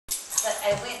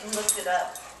I went and looked it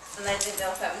up, and I didn't know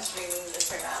if I was dreaming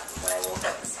this or not. When I woke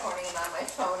up this morning and on my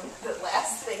phone, the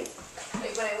last thing,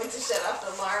 like when I went to shut off the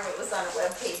alarm, it was on a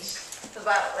web page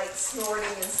about like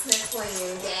snorting and sniffling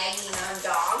and gagging on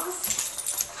dogs.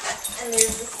 And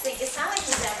there's this thing, it's not like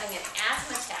he's having an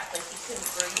asthma attack, like he couldn't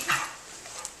breathe.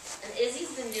 And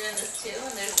Izzy's been doing this too,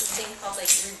 and there's this thing called like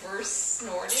reverse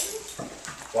snorting.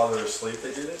 While they're asleep,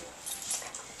 they did it?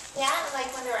 Yeah, and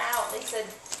like when they're out, they said,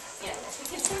 yeah, if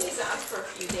it continues on for a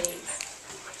few days,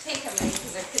 take them in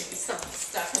because there could be something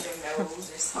stuck in their nose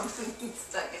or something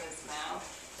stuck in his mouth.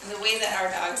 And the way that our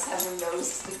dogs have their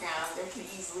nose to the ground, there could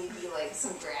easily be like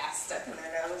some grass stuck in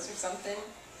their nose or something.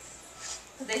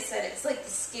 But they said it's like the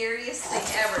scariest thing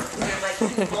ever because they're like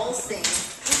convulsing.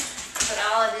 But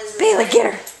all it is Baylah, like, get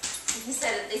her. He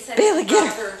said they said Baylah, it's get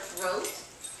around her throat.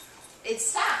 It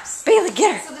stops. Baylah,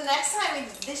 get her. So the next time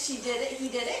he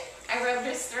did it. I rubbed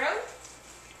his throat.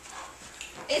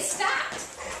 It stopped.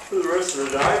 For the rest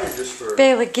of the night or just for...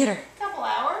 Baylah, get her. A couple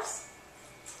hours.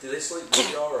 Do they sleep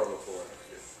with y'all or on the floor?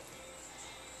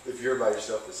 If you're by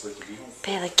yourself, they sleep with you?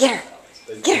 Baylah, get her.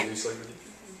 They Get her. do sleep with you?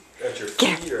 At your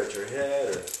feet or at your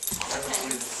head? Or...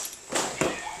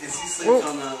 Is he sleeping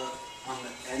on the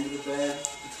end of the bed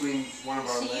between one of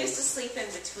our legs? She used to sleep in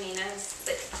between us,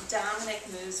 but Dominic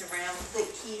moves around.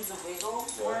 Like he's a wiggle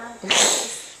worm.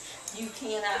 You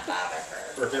cannot bother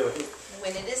her. Really?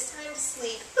 When it is time to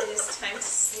sleep, it is time to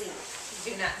sleep.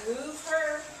 Do not move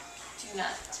her. Do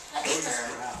not touch her.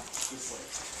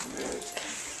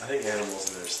 I think animals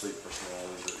and their sleep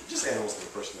personalities, or just animals and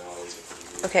their personalities are pretty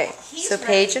good. Okay, so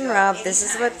Paige and Rob, this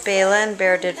is what Baylah and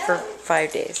Bear did for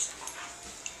 5 days.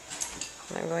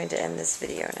 I'm going to end this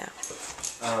video now.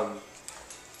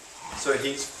 So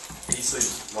he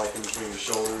sleeps like in between your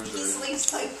shoulders, He or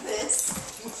sleeps like this.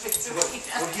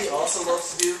 What he also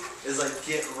loves to do is like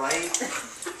get right